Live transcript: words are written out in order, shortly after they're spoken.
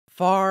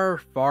Far,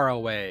 far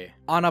away,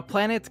 on a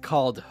planet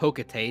called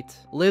Hokatate,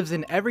 lives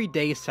an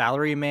everyday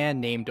salaryman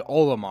named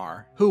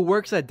Olimar, who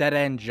works a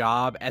dead-end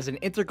job as an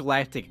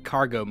intergalactic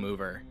cargo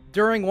mover.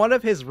 During one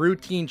of his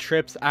routine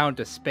trips out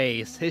into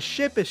space, his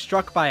ship is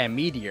struck by a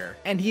meteor,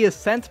 and he is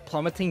sent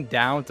plummeting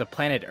down to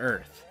planet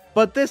Earth.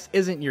 But this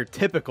isn't your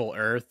typical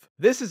Earth.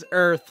 This is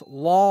Earth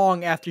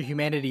long after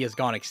humanity has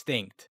gone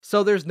extinct,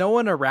 so there's no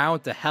one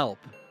around to help.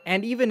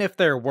 And even if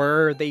there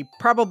were, they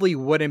probably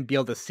wouldn't be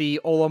able to see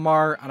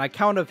Olimar on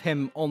account of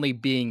him only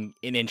being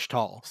an inch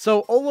tall.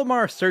 So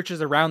Olimar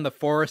searches around the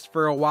forest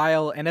for a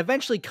while and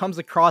eventually comes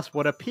across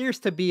what appears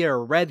to be a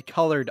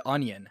red-colored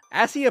onion.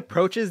 As he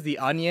approaches the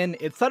onion,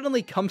 it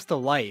suddenly comes to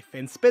life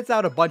and spits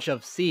out a bunch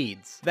of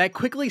seeds that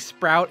quickly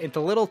sprout into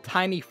little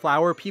tiny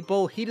flower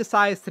people he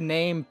decides to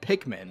name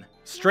Pikmin.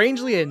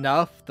 Strangely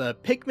enough, the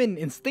Pikmin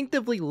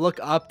instinctively look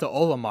up to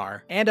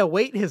Olimar and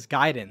await his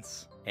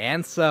guidance.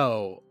 And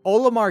so,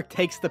 Olimar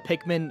takes the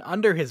Pikmin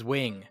under his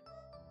wing,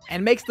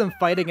 and makes them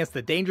fight against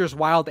the dangerous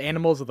wild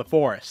animals of the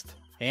forest.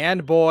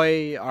 And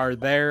boy, are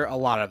there a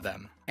lot of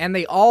them. And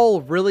they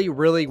all really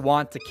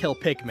want to kill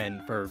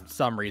Pikmin for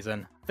some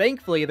reason.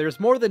 Thankfully, there's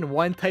more than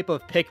one type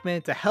of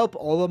Pikmin to help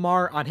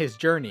Olimar on his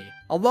journey.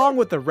 Along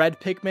with the red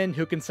Pikmin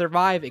who can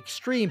survive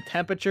extreme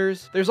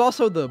temperatures, there's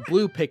also the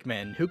blue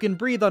Pikmin who can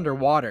breathe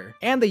underwater,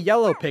 and the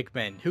yellow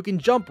Pikmin who can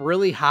jump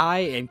really high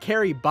and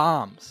carry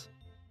bombs.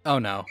 Oh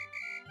no.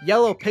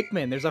 Yellow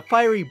Pikmin, there's a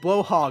fiery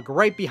blowhog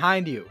right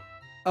behind you.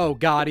 Oh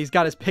god, he's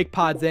got his pick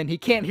pods in, he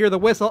can't hear the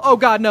whistle, oh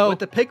god no! With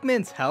the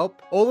Pikmin's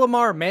help,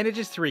 Olimar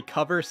manages to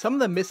recover some of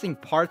the missing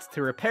parts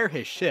to repair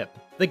his ship.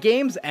 The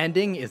game's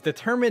ending is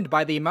determined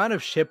by the amount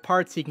of ship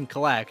parts he can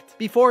collect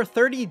before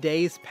 30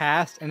 days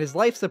pass and his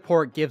life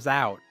support gives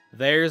out.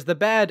 There's the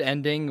bad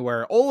ending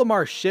where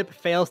Olimar's ship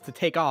fails to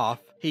take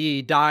off,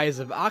 he dies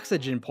of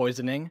oxygen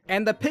poisoning,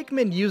 and the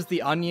Pikmin use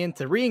the onion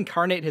to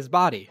reincarnate his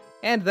body.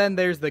 And then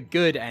there's the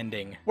good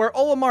ending, where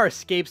Olimar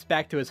escapes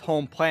back to his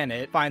home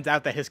planet, finds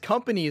out that his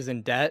company is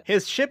in debt,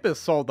 his ship is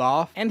sold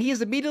off, and he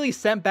is immediately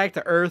sent back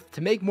to Earth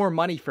to make more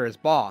money for his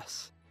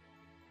boss.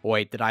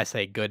 Wait, did I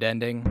say good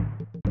ending?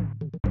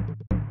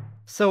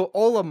 So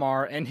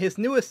Olimar and his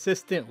new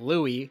assistant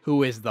Louie,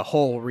 who is the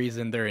whole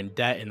reason they're in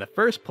debt in the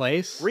first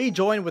place,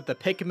 rejoin with the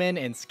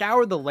Pikmin and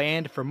scour the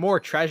land for more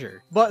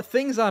treasure. But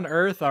things on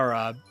Earth are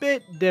a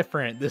bit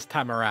different this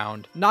time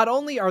around. Not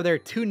only are there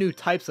two new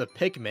types of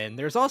Pikmin,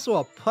 there's also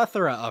a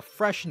plethora of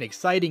fresh and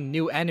exciting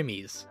new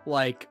enemies,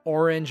 like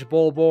Orange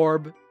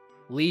Bulborb,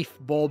 Leaf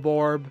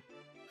Bulborb,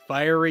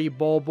 Fiery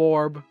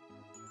Bulborb,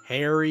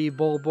 Hairy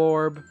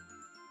Bulborb,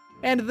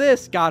 and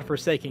this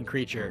godforsaken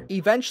creature.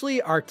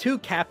 Eventually, our two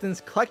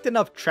captains collect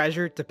enough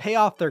treasure to pay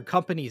off their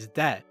company's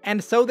debt,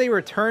 and so they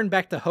return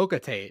back to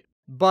Hokatate.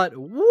 But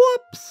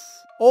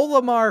whoops!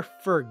 Olimar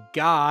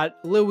forgot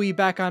Louie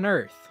back on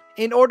Earth.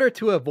 In order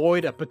to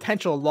avoid a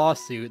potential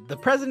lawsuit, the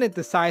president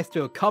decides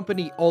to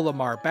accompany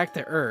Olimar back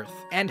to Earth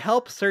and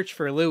help search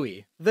for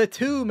Louie. The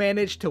two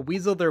manage to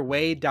weasel their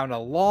way down a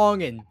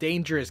long and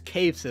dangerous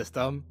cave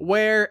system,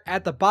 where,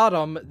 at the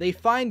bottom, they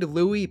find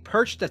Louie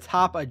perched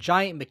atop a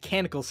giant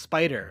mechanical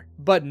spider.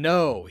 But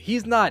no,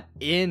 he's not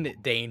in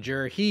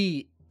danger,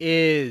 he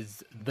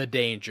is the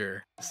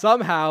danger.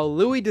 Somehow,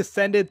 Louie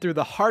descended through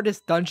the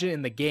hardest dungeon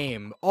in the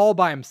game, all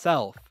by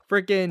himself.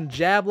 Frickin'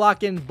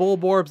 jab-locking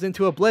Bulborbs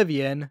into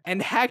oblivion,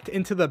 and hacked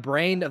into the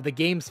brain of the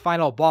game's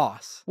final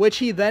boss, which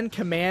he then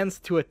commands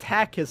to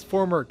attack his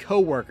former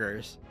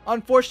co-workers.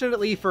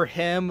 Unfortunately for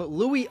him,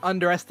 Louie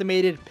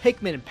underestimated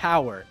Pikmin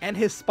power, and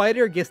his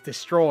spider gets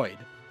destroyed.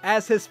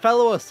 As his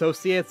fellow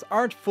associates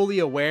aren't fully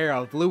aware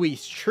of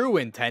Louie's true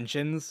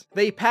intentions,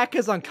 they pack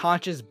his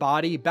unconscious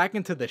body back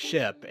into the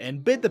ship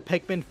and bid the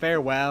Pikmin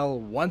farewell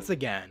once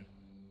again.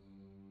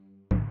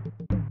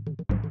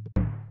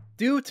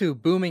 Due to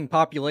booming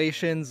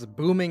populations,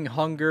 booming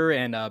hunger,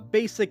 and a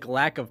basic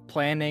lack of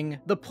planning,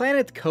 the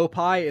planet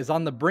Kopai is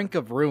on the brink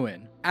of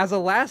ruin. As a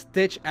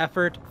last-ditch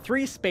effort,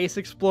 3 space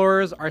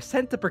explorers are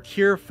sent to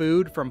procure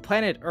food from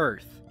planet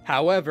Earth.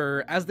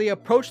 However, as they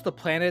approach the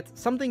planet,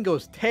 something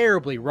goes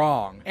terribly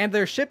wrong, and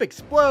their ship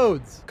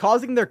explodes,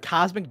 causing their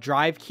cosmic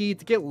drive key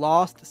to get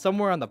lost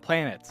somewhere on the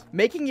planet,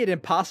 making it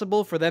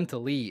impossible for them to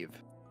leave.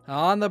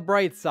 On the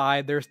bright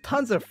side, there's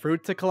tons of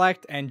fruit to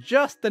collect and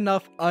just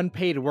enough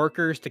unpaid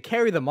workers to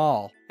carry them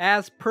all.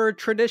 As per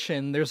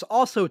tradition, there's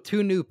also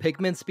 2 new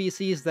Pikmin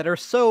species that are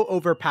so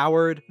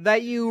overpowered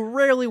that you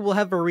rarely will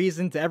have a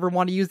reason to ever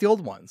want to use the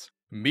old ones.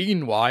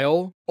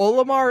 Meanwhile,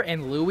 Olimar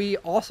and Louie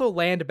also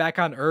land back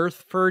on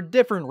Earth for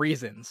different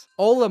reasons.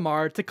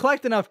 Olimar to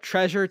collect enough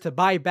treasure to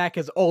buy back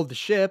his old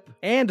ship,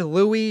 and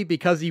Louie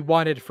because he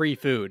wanted free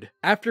food.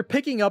 After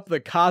picking up the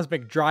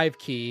cosmic drive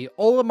key,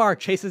 Olimar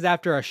chases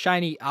after a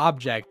shiny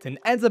object and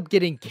ends up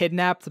getting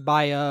kidnapped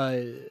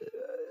by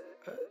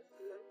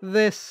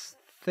this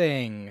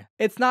thing.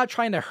 It's not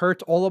trying to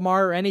hurt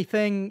Olimar or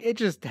anything, it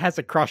just has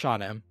a crush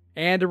on him.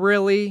 And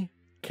really,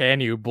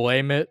 Can you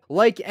blame it?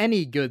 Like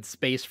any good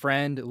space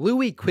friend,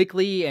 Louie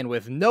quickly and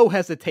with no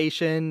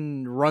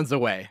hesitation runs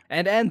away,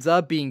 and ends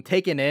up being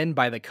taken in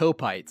by the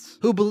Copites,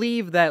 who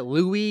believe that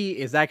Louie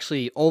is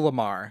actually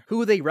Olimar,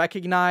 who they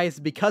recognize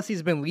because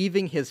he's been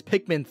leaving his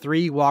Pikmin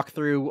 3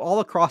 walkthrough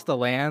all across the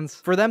lands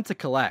for them to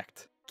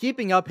collect.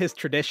 Keeping up his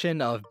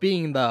tradition of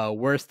being the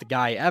worst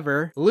guy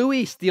ever,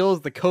 Louie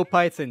steals the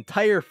Copites'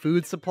 entire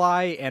food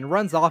supply and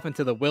runs off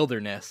into the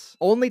wilderness,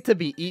 only to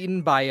be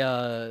eaten by,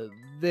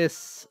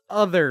 this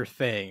other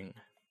thing.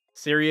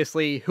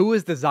 Seriously, who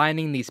is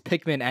designing these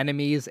Pikmin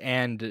enemies,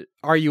 and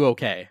are you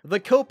okay? The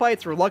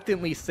Copites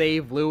reluctantly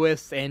save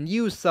Lewis and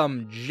use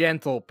some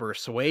gentle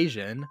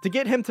persuasion to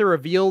get him to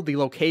reveal the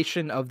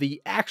location of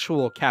the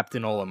actual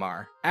Captain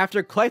Olimar.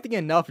 After collecting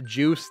enough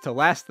juice to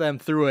last them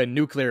through a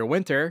nuclear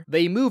winter,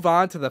 they move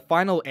on to the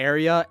final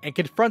area and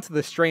confront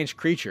the strange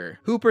creature,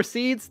 who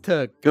proceeds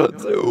to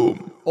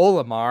consume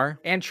Olimar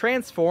and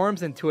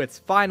transforms into its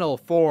final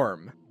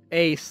form,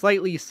 a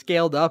slightly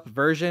scaled up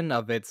version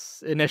of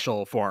its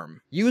initial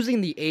form. Using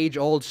the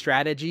age-old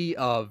strategy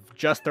of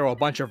just throw a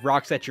bunch of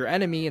rocks at your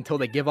enemy until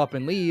they give up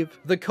and leave,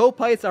 the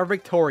Copites are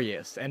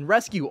victorious and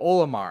rescue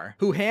Olimar,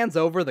 who hands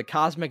over the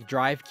cosmic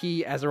drive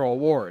key as a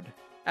reward.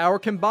 Our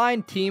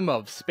combined team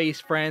of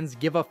space friends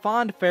give a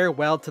fond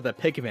farewell to the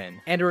Pikmin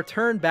and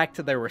return back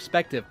to their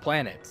respective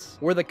planets,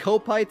 where the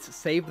Copites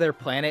save their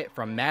planet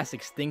from mass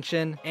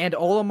extinction and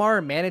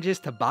Olimar manages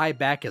to buy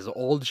back his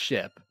old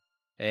ship.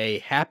 A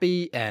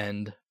happy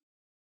end.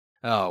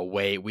 Oh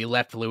wait, we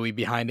left Louie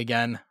behind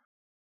again.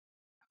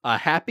 A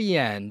happy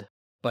end.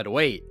 But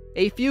wait,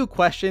 a few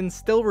questions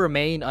still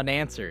remain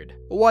unanswered.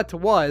 What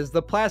was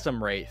the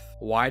Plasm Wraith?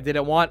 Why did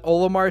it want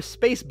Olimar's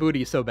space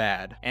booty so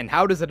bad? And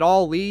how does it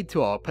all lead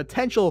to a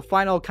potential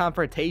final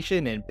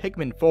confrontation in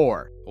Pikmin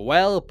 4?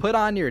 Well, put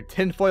on your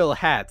tinfoil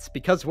hats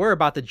because we're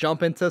about to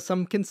jump into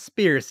some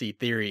conspiracy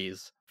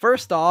theories.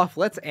 First off,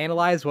 let's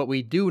analyze what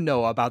we do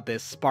know about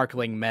this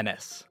sparkling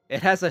menace.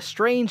 It has a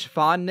strange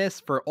fondness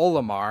for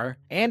Olimar,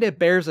 and it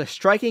bears a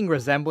striking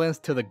resemblance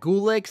to the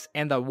Gulix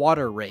and the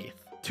Water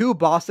Wraith, two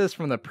bosses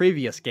from the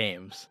previous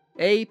games.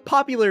 A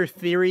popular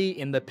theory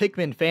in the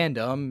Pikmin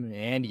fandom,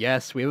 and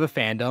yes, we have a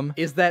fandom,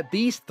 is that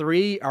these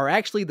three are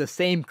actually the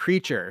same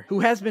creature,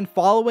 who has been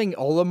following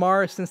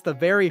Olimar since the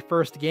very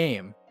first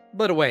game.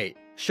 But wait,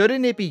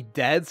 shouldn't it be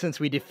dead since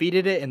we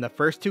defeated it in the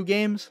first two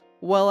games?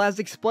 Well, as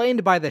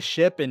explained by the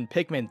ship in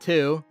Pikmin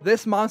 2,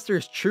 this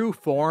monster's true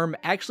form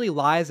actually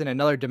lies in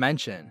another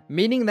dimension,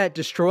 meaning that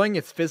destroying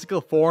its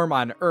physical form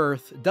on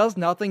Earth does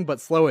nothing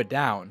but slow it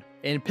down.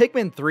 In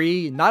Pikmin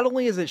 3, not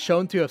only is it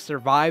shown to have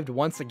survived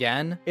once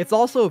again, it's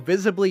also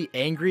visibly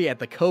angry at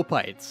the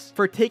Copites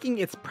for taking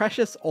its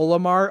precious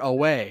Olimar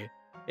away.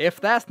 If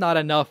that's not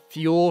enough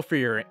fuel for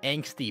your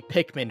angsty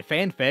Pikmin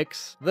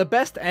fanfics, the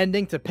best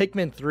ending to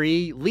Pikmin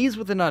 3 leaves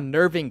with an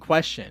unnerving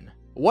question.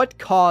 What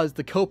caused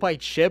the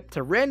Copite ship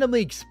to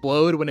randomly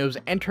explode when it was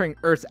entering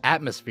Earth's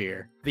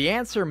atmosphere? The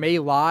answer may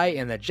lie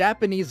in the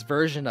Japanese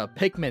version of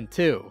Pikmin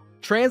 2.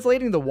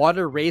 Translating the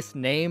water race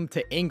name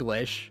to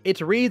English,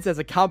 it reads as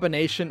a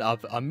combination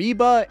of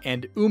amoeba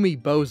and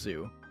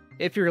umibozu.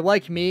 If you're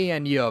like me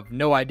and you have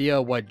no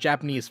idea what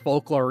Japanese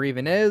folklore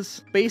even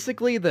is,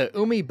 basically the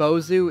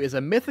umibozu is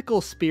a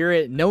mythical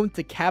spirit known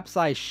to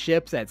capsize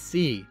ships at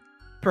sea.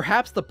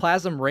 Perhaps the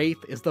Plasm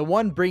Wraith is the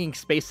one bringing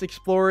space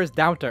explorers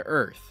down to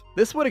Earth.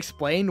 This would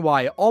explain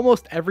why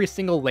almost every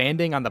single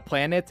landing on the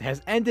planet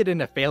has ended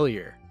in a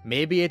failure.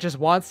 Maybe it just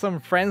wants some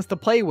friends to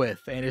play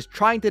with and is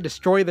trying to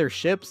destroy their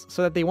ships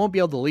so that they won't be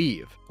able to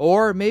leave.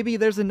 Or maybe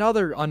there's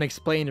another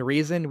unexplained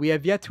reason we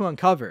have yet to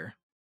uncover.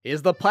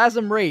 Is the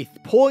Plasm Wraith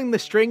pulling the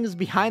strings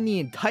behind the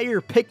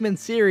entire Pikmin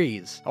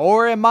series?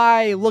 Or am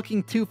I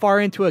looking too far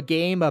into a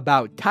game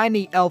about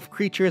tiny elf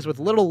creatures with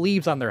little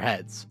leaves on their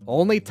heads?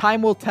 Only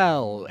time will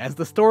tell as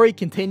the story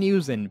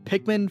continues in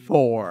Pikmin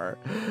 4.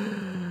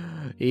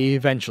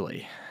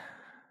 Eventually.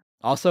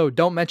 Also,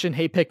 don't mention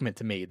Hey Pikmin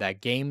to me,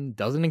 that game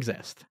doesn't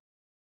exist.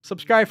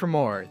 Subscribe for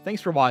more,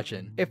 thanks for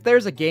watching. If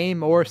there's a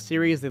game or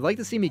series they'd like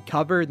to see me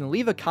cover, then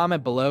leave a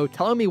comment below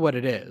telling me what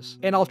it is,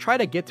 and I'll try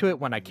to get to it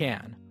when I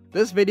can.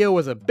 This video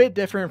was a bit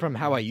different from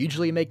how I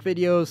usually make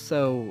videos,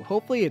 so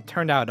hopefully it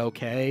turned out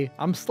okay.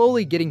 I'm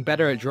slowly getting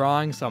better at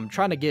drawing, so I'm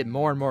trying to get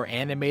more and more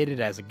animated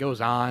as it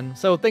goes on,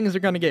 so things are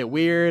gonna get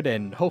weird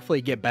and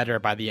hopefully get better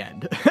by the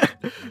end.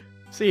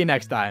 See you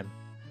next time.